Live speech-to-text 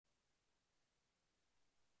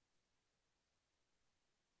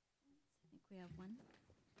we have one.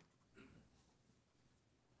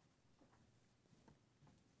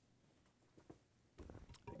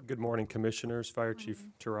 Good morning, Commissioners, Fire Chief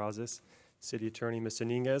Terrazas, City Attorney Ms.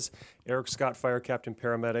 Iniguez, Eric Scott, Fire Captain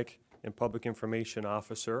Paramedic, and Public Information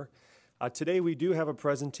Officer. Today we do have a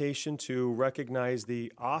presentation to recognize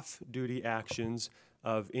the off-duty actions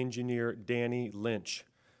of Engineer Danny Lynch,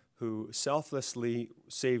 who selflessly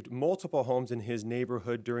saved multiple homes in his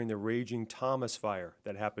neighborhood during the raging Thomas Fire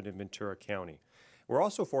that happened in Ventura County. We're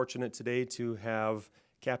also fortunate today to have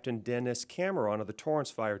Captain Dennis Cameron of the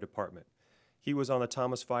Torrance Fire Department. He was on the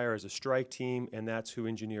Thomas Fire as a strike team, and that's who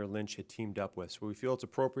Engineer Lynch had teamed up with. So we feel it's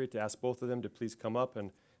appropriate to ask both of them to please come up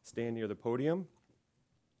and stand near the podium.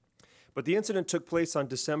 But the incident took place on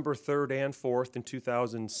December 3rd and 4th in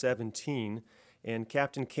 2017, and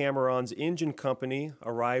Captain Cameron's engine company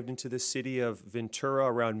arrived into the city of Ventura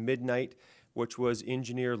around midnight, which was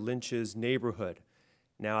Engineer Lynch's neighborhood.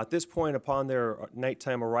 Now, at this point, upon their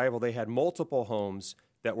nighttime arrival, they had multiple homes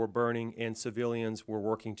that were burning, and civilians were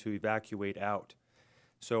working to evacuate out.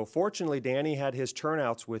 So fortunately, Danny had his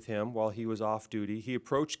turnouts with him while he was off duty. He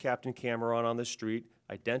approached Captain Cameron on the street,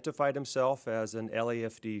 identified himself as an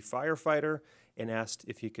LAFD firefighter, and asked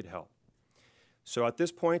if he could help. So at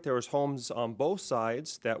this point, there was homes on both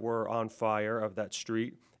sides that were on fire of that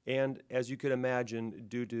street, and as you could imagine,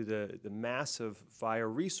 due to the massive fire,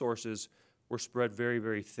 resources were spread very,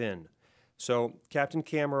 very thin. So Captain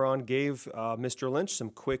Cameron gave Mr. Lynch some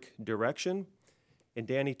quick direction, and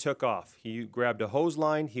Danny took off. He grabbed a hose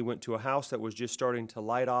line, he went to a house that was just starting to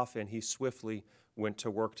light off, and he swiftly went to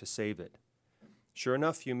work to save it. Sure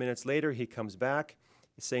enough, a few minutes later, he comes back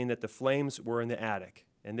saying that the flames were in the attic,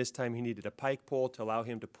 and this time he needed a pike pole to allow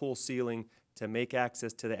him to pull ceiling to make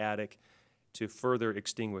access to the attic to further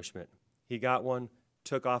extinguishment. He got one,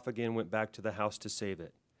 took off again, went back to the house to save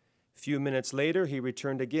it. A few minutes later, he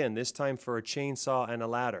returned again, this time for a chainsaw and a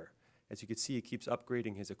ladder. As you can see, he keeps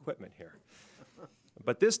upgrading his equipment here.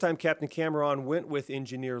 But this time, Captain Cameron went with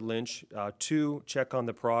Engineer Lynch to check on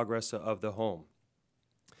the progress of the home.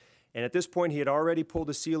 And at this point, he had already pulled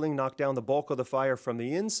the ceiling, knocked down the bulk of the fire from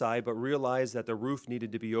the inside, but realized that the roof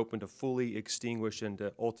needed to be opened to fully extinguish and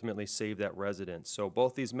to ultimately save that residence. So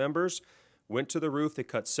both these members went to the roof, they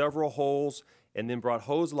cut several holes, and then brought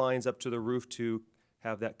hose lines up to the roof to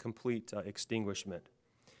have that complete extinguishment.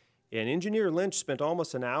 And Engineer Lynch spent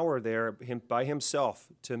almost an hour there by himself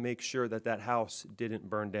to make sure that that house didn't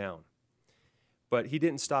burn down. But he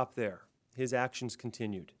didn't stop there. His actions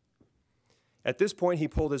continued. At this point, he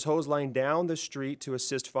pulled his hose line down the street to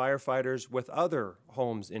assist firefighters with other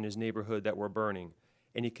homes in his neighborhood that were burning.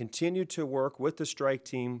 And he continued to work with the strike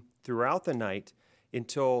team throughout the night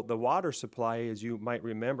until the water supply, as you might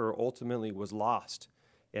remember, ultimately was lost,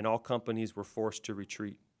 and all companies were forced to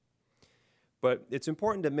retreat. But it's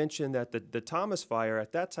important to mention that the Thomas Fire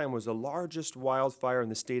at that time was the largest wildfire in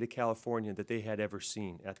the state of California that they had ever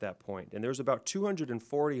seen at that point. And there's about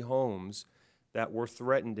 240 homes that were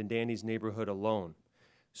threatened in Danny's neighborhood alone.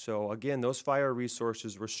 So again, those fire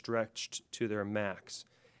resources were stretched to their max.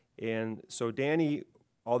 And so Danny,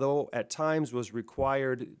 although at times was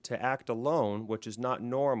required to act alone, which is not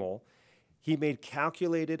normal, he made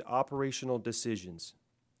calculated operational decisions.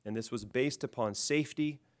 And this was based upon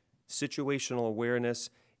safety, situational awareness,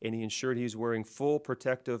 and he ensured he was wearing full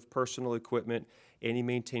protective personal equipment, and he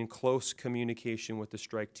maintained close communication with the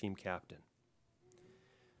strike team captain.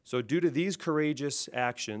 So due to these courageous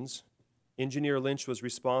actions, Engineer Lynch was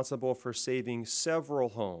responsible for saving several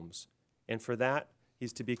homes, and for that,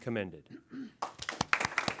 he's to be commended.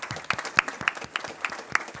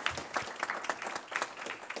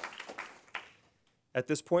 At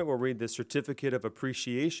this point, we'll read the Certificate of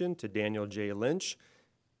Appreciation to Daniel J. Lynch.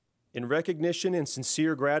 In recognition and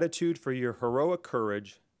sincere gratitude for your heroic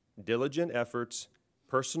courage, diligent efforts,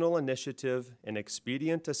 personal initiative, and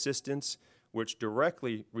expedient assistance, which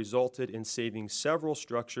directly resulted in saving several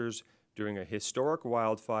structures during a historic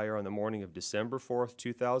wildfire on the morning of December 4th,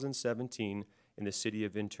 2017 in the city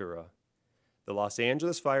of Ventura. The Los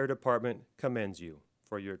Angeles Fire Department commends you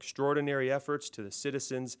for your extraordinary efforts to the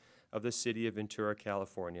citizens of the city of Ventura,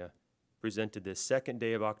 California. Presented this second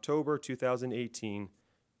day of October 2018,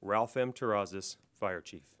 Ralph M. Terrazas, Fire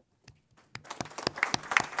Chief.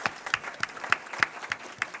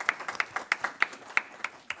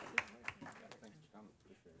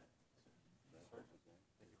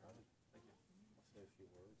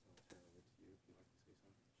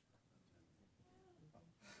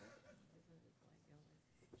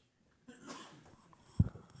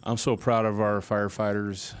 I'm so proud of our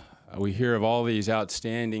firefighters. We hear of all these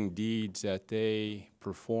outstanding deeds that they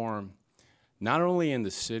perform, not only in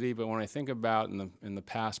the city, but when I think about in the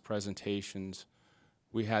past presentations,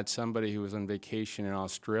 we had somebody who was on vacation in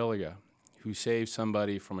Australia who saved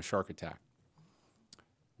somebody from a shark attack.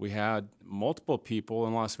 We had multiple people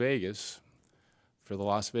in Las Vegas for the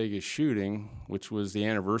Las Vegas shooting, which was the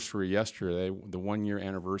anniversary yesterday, the 1-year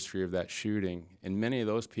anniversary of that shooting, and many of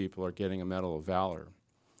those people are getting a Medal of Valor.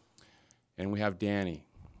 And we have Danny,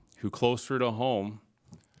 who closer to home,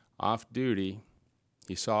 off duty,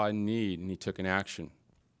 he saw a need and he took an action.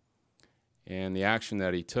 And the action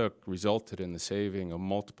that he took resulted in the saving of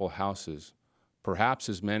multiple houses, perhaps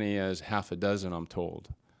as many as half a dozen, I'm told.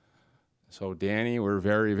 So Danny, we're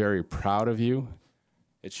very, very proud of you.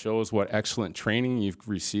 It shows what excellent training you've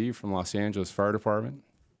received from Los Angeles Fire Department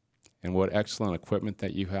and what excellent equipment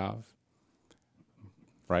that you have,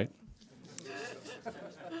 right?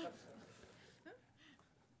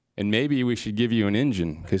 And maybe we should give you an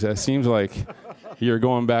engine, because that seems like you're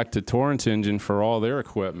going back to Torrance Engine for all their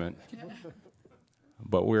equipment.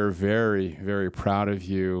 But we're very, very proud of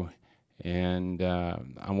you. And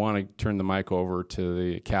I want to turn the mic over to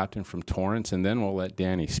the captain from Torrance, and then we'll let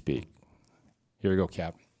Danny speak. Here you go,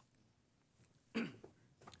 Cap.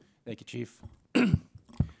 Thank you, Chief.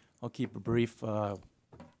 I'll keep it brief.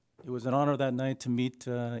 It was an honor that night to meet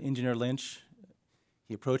Engineer Lynch.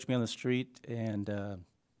 He approached me on the street, and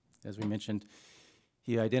as we mentioned,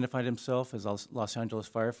 he identified himself as a Los Angeles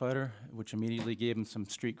firefighter, which immediately gave him some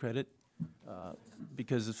street credit.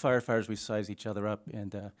 Because as firefighters, we size each other up,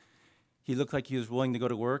 and he looked like he was willing to go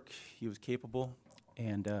to work. He was capable,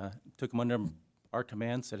 and took him under our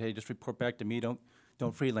command, said, hey, just report back to me, don't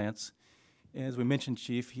freelance. And as we mentioned,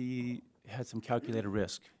 Chief, he had some calculated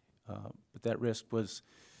risk, but that risk was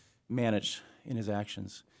managed in his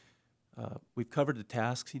actions. We've covered the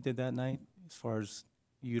tasks he did that night. As far as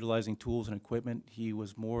utilizing tools and equipment, he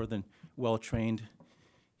was more than well-trained.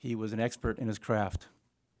 He was an expert in his craft,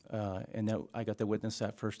 and that, I got to witness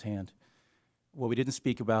that firsthand. What we didn't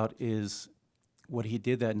speak about is what he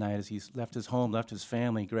did that night is he left his home, left his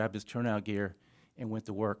family, grabbed his turnout gear, and went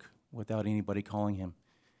to work without anybody calling him.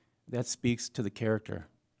 That speaks to the character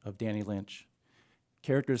of Danny Lynch.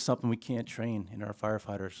 Character is something we can't train in our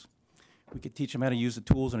firefighters. We could teach them how to use the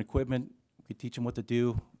tools and equipment. We could teach them what to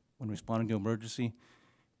do when responding to emergency,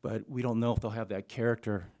 but we don't know if they'll have that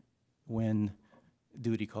character when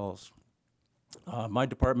duty calls. My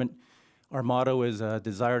department, our motto is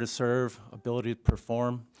desire to serve, ability to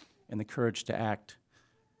perform, and the courage to act.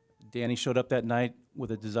 Danny showed up that night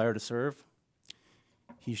with a desire to serve.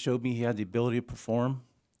 He showed me he had the ability to perform,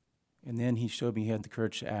 and then he showed me he had the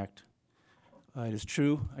courage to act. It is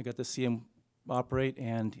true, I got to see him operate,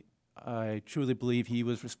 and I truly believe he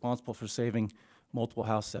was responsible for saving multiple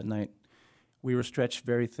houses that night. We were stretched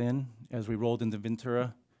very thin as we rolled into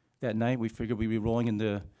Ventura that night. We figured we'd be rolling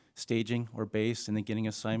into staging or base and then getting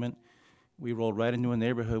assignment. We rolled right into a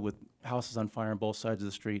neighborhood with houses on fire on both sides of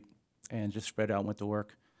the street and just spread out and went to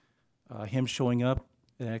work. Him showing up,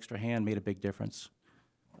 an extra hand made a big difference.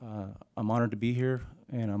 I'm honored to be here,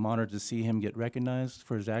 and I'm honored to see him get recognized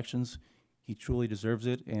for his actions. He truly deserves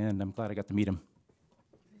it, and I'm glad I got to meet him.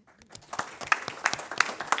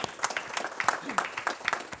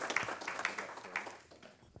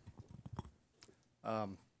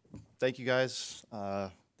 Thank you, guys.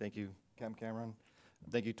 Thank you, Cam Cameron.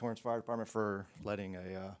 Thank you, Torrance Fire Department, for letting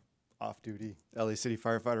a off-duty LA City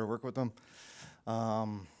firefighter work with them.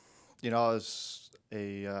 You know, it was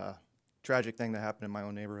a tragic thing that happened in my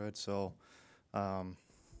own neighborhood, so I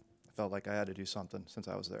felt like I had to do something since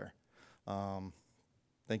I was there.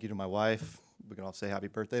 Thank you to my wife. We can all say happy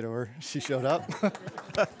birthday to her. She showed up.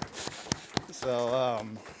 So,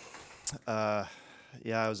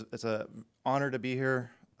 yeah, it's an honor to be here,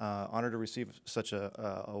 honor to receive such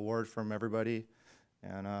a award from everybody.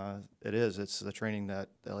 And it's the training that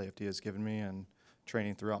the LAFD has given me and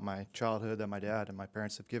training throughout my childhood that my dad and my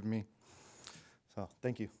parents have given me. So,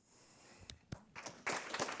 thank you.